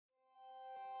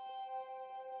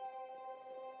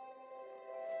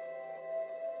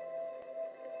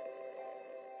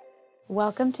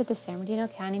Welcome to the San Bernardino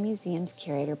County Museum's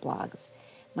Curator Blogs.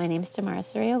 My name is Tamara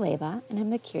Sorioleva, and I'm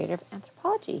the Curator of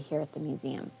Anthropology here at the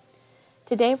museum.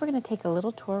 Today we're going to take a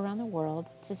little tour around the world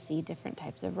to see different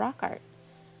types of rock art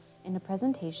in a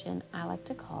presentation I like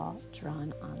to call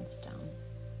Drawn on Stone.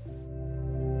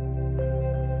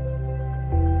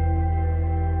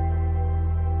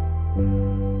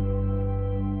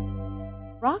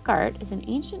 Rock art is an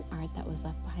ancient art that was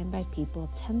left behind by people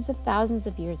tens of thousands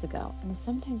of years ago and is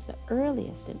sometimes the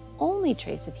earliest and only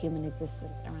trace of human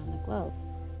existence around the globe.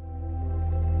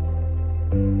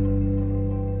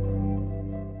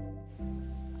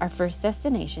 Our first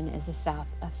destination is the south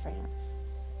of France,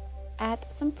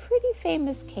 at some pretty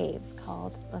famous caves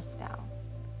called Lascaux.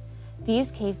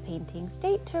 These cave paintings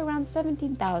date to around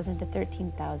 17,000 to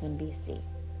 13,000 BC.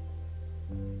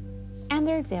 And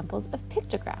they're examples of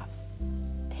pictographs.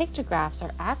 Pictographs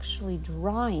are actually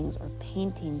drawings or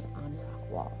paintings on rock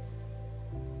walls.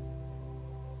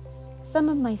 Some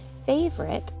of my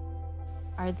favorite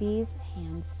are these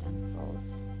hand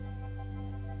stencils.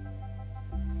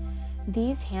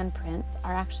 These handprints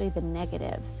are actually the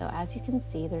negative, so as you can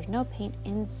see, there's no paint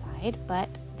inside, but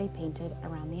they painted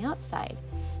around the outside.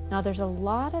 Now, there's a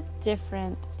lot of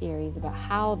different theories about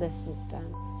how this was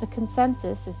done. The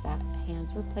consensus is that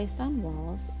hands were placed on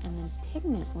walls and then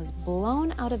pigment was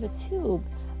blown out of a tube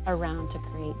around to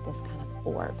create this kind of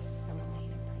orb around the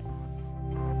handprint.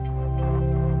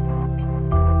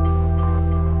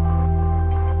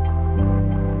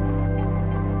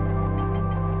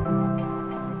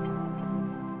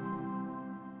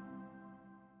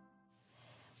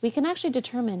 We can actually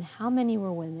determine how many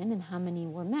were women and how many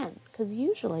were men, because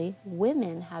usually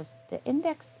women have the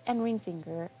index and ring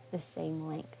finger the same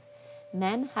length.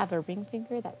 Men have a ring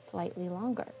finger that's slightly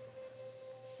longer.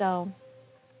 So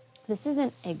this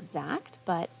isn't exact,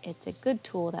 but it's a good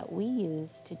tool that we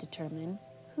use to determine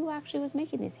who actually was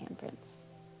making these handprints.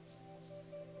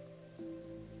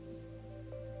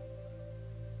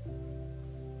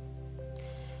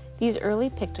 These early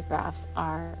pictographs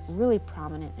are really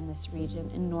prominent in this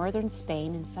region. In northern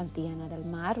Spain, in Santillana del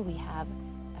Mar, we have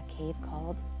a cave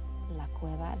called La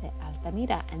Cueva de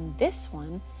Altamira, and this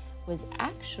one was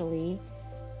actually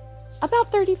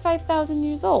about 35,000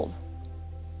 years old.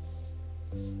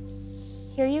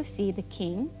 Here you see the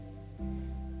king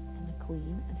and the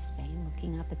queen of Spain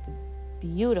looking up at the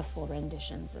beautiful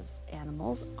renditions of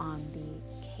animals on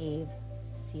the cave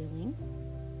ceiling.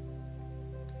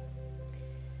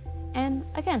 And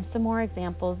again, some more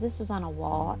examples. This was on a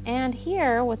wall. And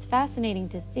here, what's fascinating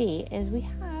to see is we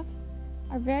have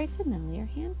our very familiar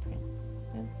handprints.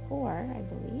 We have 4, I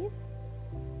believe.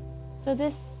 So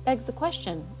this begs the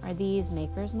question, are these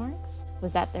maker's marks?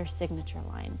 Was that their signature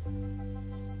line?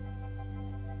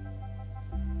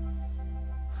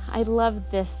 I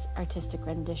love this artistic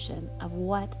rendition of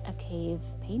what a cave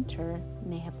painter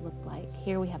may have looked like.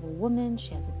 Here we have a woman,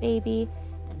 she has a baby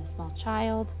and a small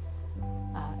child.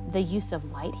 The use of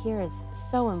light here is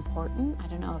so important. I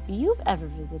don't know if you've ever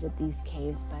visited these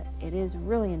caves, but it is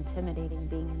really intimidating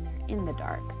being in there in the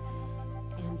dark.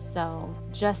 And so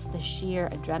just the sheer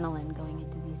adrenaline going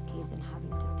into these caves and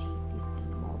having to paint these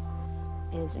animals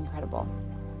is incredible.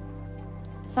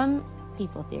 Some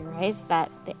people theorize that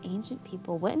the ancient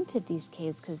people went into these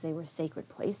caves because they were sacred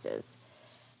places,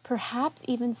 perhaps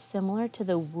even similar to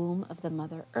the womb of the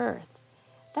Mother Earth.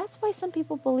 That's why some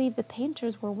people believe the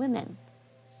painters were women,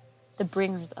 the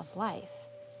bringers of life.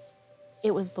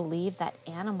 It was believed that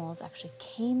animals actually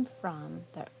came from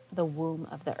the womb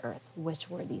of the earth, which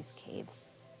were these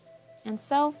caves. And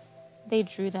so they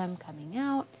drew them coming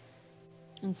out,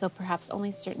 and so perhaps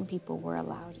only certain people were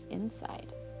allowed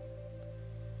inside.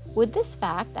 Would this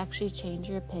fact actually change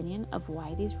your opinion of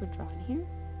why these were drawn here?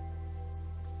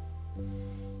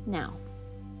 Now,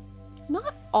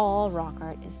 not all rock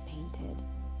art is painted.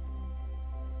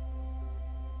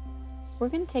 We're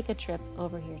going to take a trip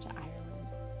over here to Ireland,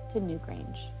 to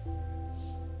Newgrange.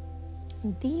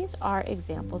 These are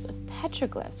examples of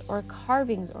petroglyphs or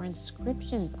carvings or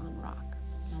inscriptions on rock.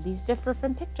 Now, these differ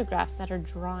from pictographs that are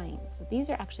drawings. So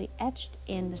these are actually etched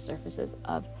in the surfaces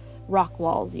of rock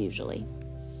walls usually.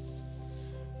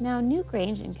 Now,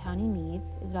 Newgrange in County Meath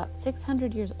is about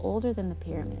 600 years older than the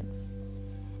pyramids,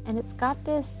 and it's got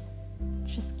this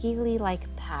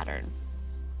triskele-like pattern.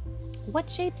 What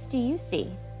shapes do you see?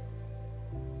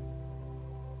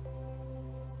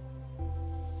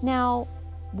 Now,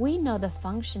 we know the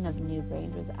function of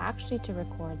Newgrange was actually to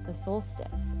record the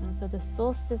solstice. And so the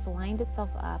solstice lined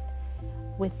itself up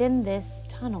within this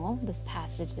tunnel, this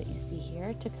passage that you see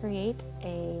here, to create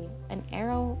an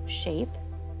arrow shape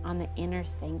on the inner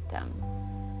sanctum.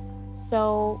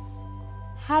 So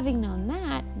Having known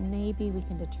that, maybe we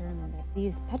can determine that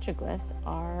these petroglyphs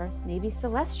are maybe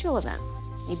celestial events,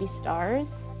 maybe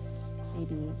stars,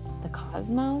 maybe the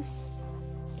cosmos.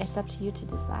 It's up to you to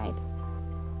decide.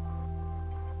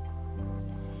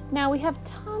 Now, we have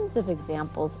tons of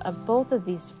examples of both of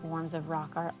these forms of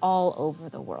rock art all over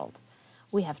the world.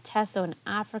 We have Teso in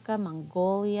Africa,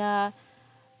 Mongolia,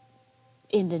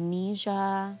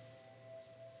 Indonesia,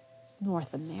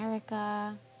 North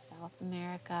America, South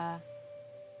America.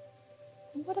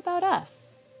 And what about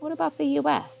us? What about the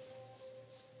US?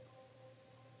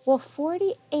 Well,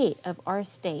 48 of our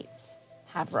states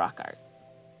have rock art.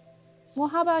 Well,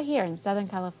 how about here in Southern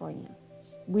California?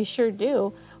 We sure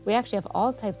do. We actually have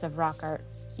all types of rock art,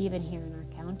 even here in our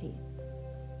county.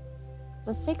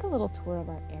 Let's take a little tour of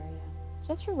our area.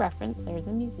 Just for reference, there's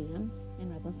a museum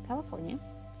in Redlands, California.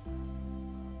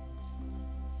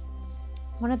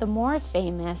 One of the more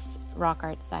famous rock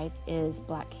art sites is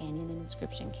Black Canyon and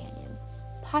Inscription Canyon,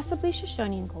 possibly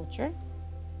Shoshonian culture.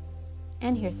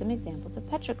 And here's some examples of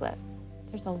petroglyphs.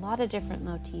 There's a lot of different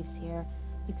motifs here.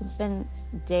 You can spend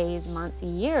days, months,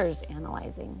 years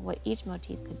analyzing what each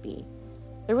motif could be.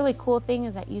 The really cool thing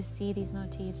is that you see these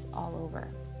motifs all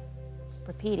over,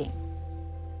 repeating.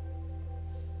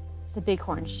 The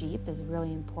bighorn sheep is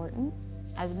really important,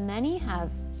 as many have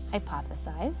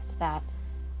hypothesized that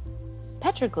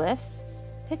petroglyphs,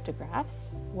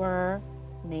 pictographs, were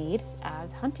made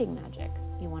as hunting magic.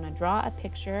 You want to draw a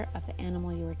picture of the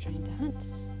animal you were trying to hunt.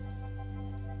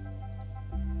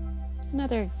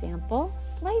 Another example,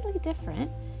 slightly different,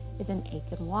 is an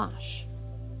Aiken wash.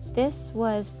 This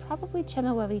was probably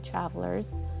Chemehuevi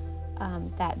travelers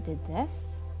that did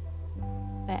this,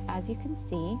 but as you can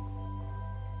see,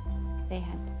 they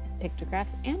had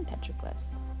pictographs and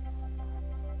petroglyphs.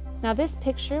 Now this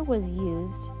picture was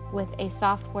used with a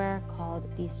software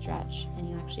called D-Stretch, and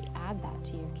you actually add that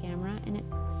to your camera and it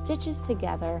stitches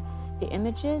together the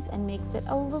images and makes it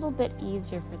a little bit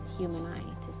easier for the human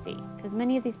eye to see, because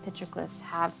many of these petroglyphs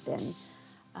have been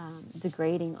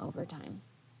degrading over time.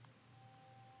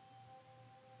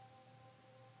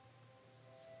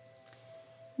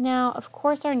 Now, of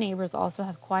course, our neighbors also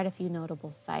have quite a few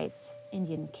notable sites.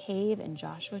 Indian Cave and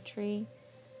Joshua Tree.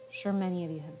 I'm sure many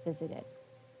of you have visited.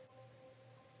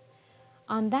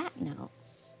 On that note,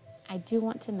 I do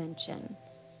want to mention,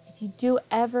 if you do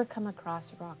ever come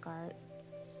across rock art,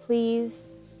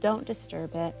 please don't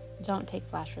disturb it, don't take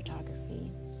flash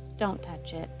photography, don't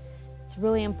touch it. It's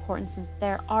really important, since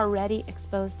they're already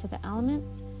exposed to the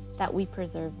elements, that we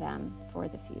preserve them for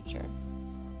the future.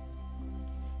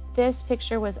 This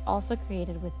picture was also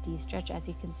created with D-Stretch. As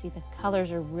you can see, the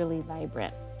colors are really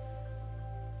vibrant.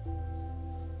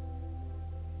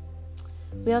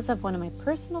 We also have one of my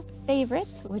personal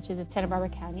favorites, which is in Santa Barbara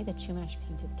County, the Chumash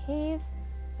Painted Cave.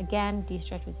 Again,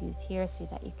 D-Stretch was used here so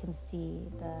that you can see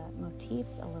the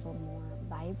motifs a little more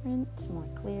vibrant, more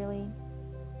clearly.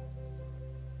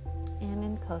 And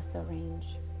in Coso Range.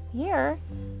 Here,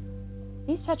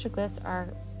 these petroglyphs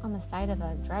are on the side of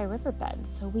a dry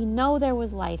riverbed, so we know there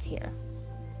was life here.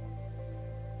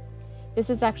 This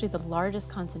is actually the largest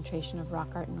concentration of rock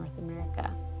art in North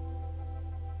America.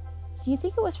 Do you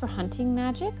think it was for hunting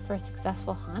magic, for a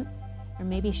successful hunt? Or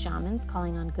maybe shamans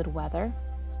calling on good weather?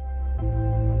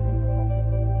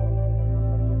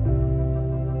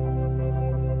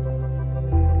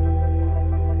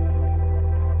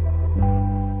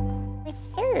 Our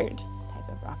third type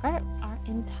of rock art are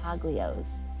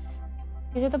intaglios.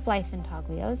 These are the Blythe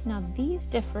intaglios. Now these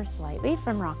differ slightly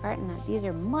from rock art in that these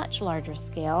are much larger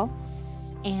scale,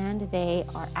 and they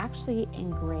are actually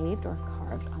engraved or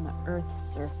carved on the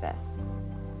Earth's surface.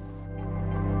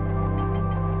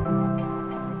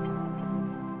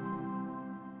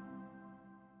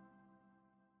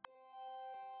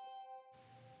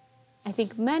 I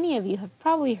think many of you have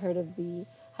probably heard of the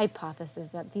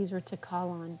hypothesis that these were to call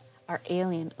on our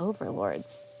alien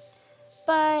overlords.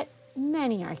 But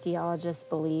many archaeologists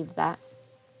believe that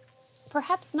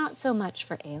perhaps not so much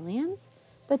for aliens,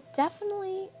 but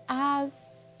definitely as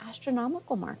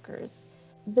astronomical markers.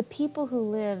 The people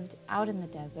who lived out in the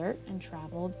desert and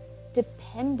traveled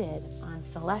depended on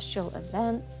celestial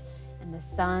events and the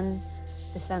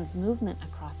sun's movement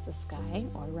across the sky,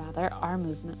 or rather our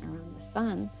movement around the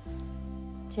sun,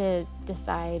 to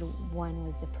decide when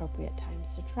was the appropriate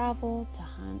times to travel, to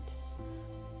hunt.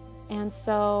 And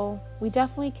so we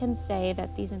definitely can say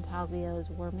that these intaglios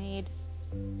were made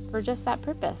for just that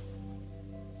purpose.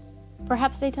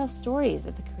 Perhaps they tell stories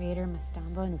of the creator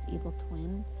Mastambo and his evil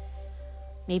twin.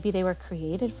 Maybe they were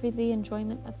created for the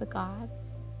enjoyment of the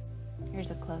gods.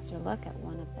 Here's a closer look at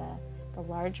one of the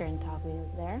larger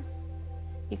intaglios there.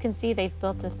 You can see they've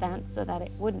built a fence so that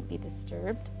it wouldn't be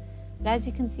disturbed. But as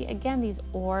you can see, again, these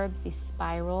orbs, these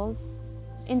spirals,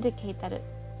 indicate that it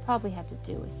probably had to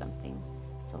do with something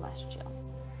celestial.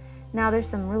 Now there's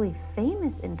some really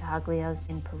famous intaglios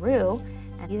in Peru,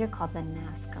 and these are called the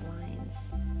Nazca lines.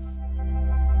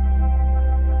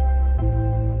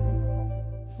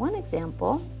 One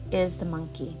example is the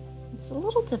monkey. It's a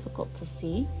little difficult to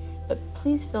see, but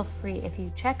please feel free, if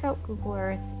you check out Google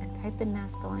Earth and type in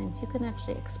Nazca lines, you can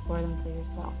actually explore them for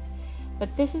yourself.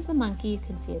 But this is the monkey. You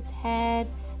can see its head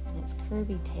and its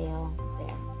curvy tail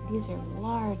there. These are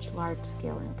large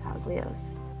scale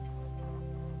intaglios.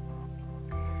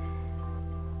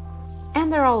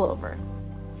 And they're all over.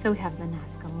 So we have the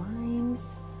Nazca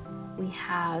lines, we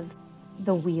have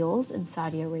the wheels in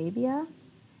Saudi Arabia,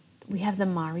 we have the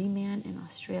Mari Man in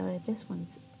Australia. This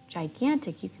one's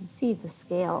gigantic. You can see the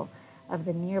scale of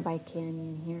the nearby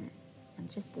canyon here. And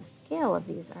just the scale of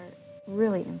these are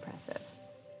really impressive.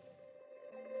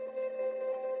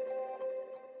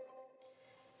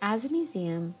 As a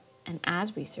museum and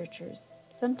as researchers,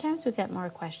 sometimes we get more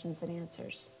questions than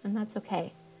answers, and that's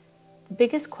okay. The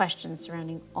biggest question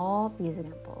surrounding all these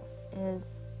examples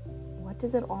is, what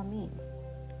does it all mean?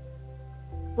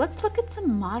 Let's look at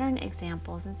some modern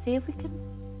examples and see if we can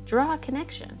draw a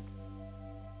connection.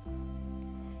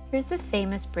 Here's the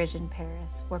famous bridge in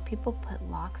Paris where people put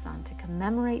locks on to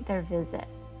commemorate their visit.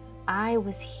 I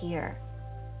was here.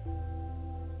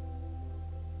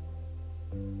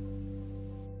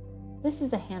 This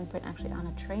is a handprint actually on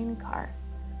a train car.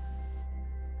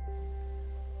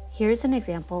 Here's an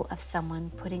example of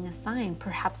someone putting a sign,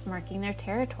 perhaps marking their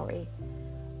territory,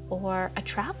 or a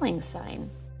traveling sign.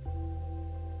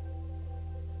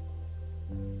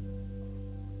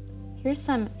 Here's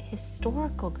some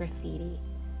historical graffiti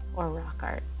or rock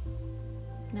art.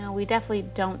 Now, we definitely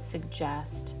don't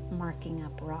suggest marking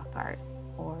up rock art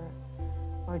or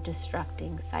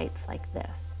destructing sites like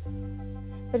this.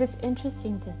 But it's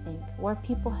interesting to think where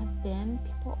people have been,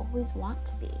 people always want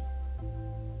to be.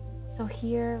 So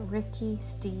here, Ricky,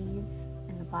 Steve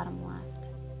in the bottom left,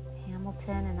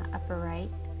 Hamilton in the upper right.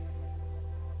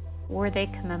 Were they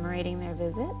commemorating their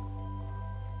visit?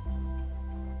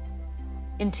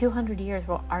 In 200 years,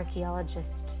 will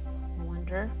archaeologists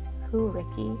wonder who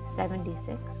Ricky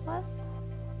 76 was?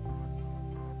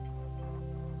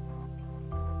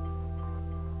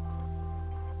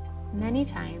 Many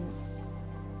times,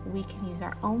 we can use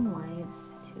our own lives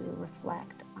to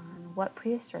reflect on what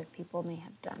prehistoric people may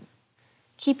have done.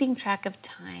 Keeping track of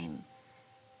time,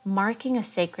 marking a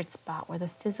sacred spot where the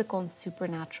physical and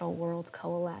supernatural world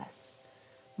coalesce,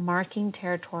 marking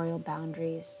territorial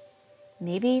boundaries,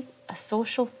 maybe a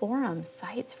social forum,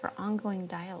 sites for ongoing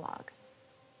dialogue.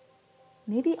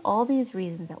 Maybe all these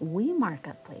reasons that we mark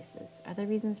up places are the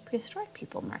reasons prehistoric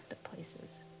people marked up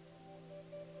places.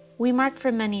 We mark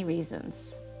for many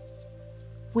reasons.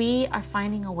 We are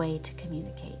finding a way to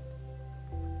communicate.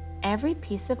 Every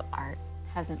piece of art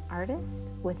has an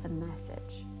artist with a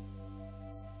message.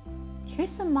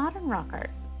 Here's some modern rock art.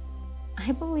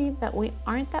 I believe that we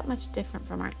aren't that much different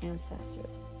from our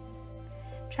ancestors.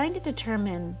 Trying to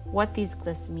determine what these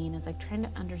glyphs mean is like trying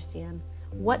to understand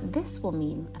what this will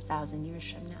mean 1,000 years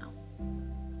from now.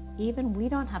 Even we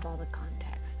don't have all the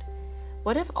context.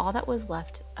 What if all that was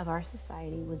left of our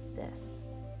society was this?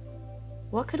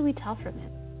 What could we tell from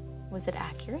it? Was it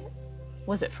accurate?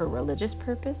 Was it for religious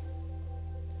purpose?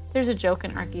 There's a joke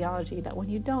in archaeology that when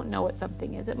you don't know what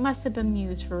something is, it must have been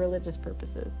used for religious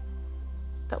purposes.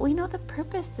 But we know the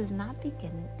purpose does not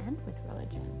begin and end with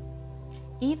religion.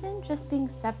 Even just being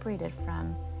separated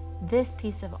from this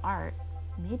piece of art,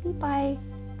 maybe by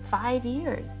 5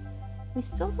 years, we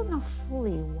still don't know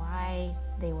fully why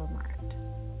they were marked.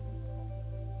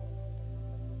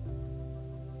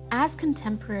 As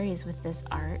contemporaries with this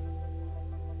art,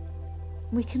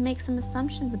 we can make some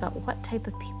assumptions about what type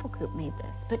of people group made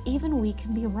this, but even we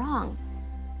can be wrong.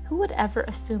 Who would ever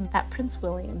assume that Prince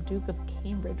William, Duke of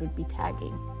Cambridge, would be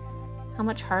tagging? How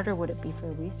much harder would it be for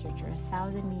a researcher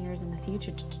 1,000 years in the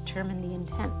future to determine the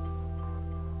intent?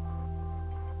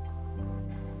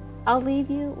 I'll leave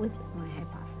you with my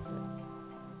hypothesis.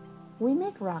 We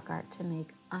make rock art to make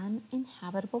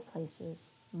uninhabitable places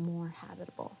more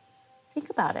habitable. Think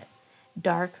about it.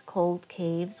 Dark, cold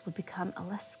caves would become a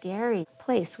less scary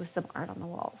place with some art on the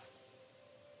walls.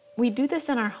 We do this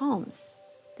in our homes.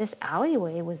 This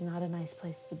alleyway was not a nice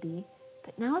place to be,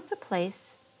 but now it's a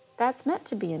place that's meant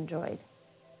to be enjoyed.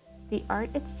 The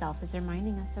art itself is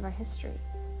reminding us of our history,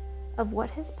 of what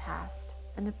has passed,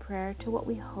 and a prayer to what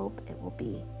we hope it will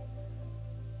be.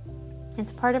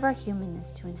 It's part of our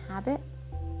humanness to inhabit,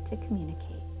 to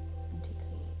communicate, and to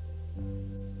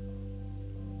create.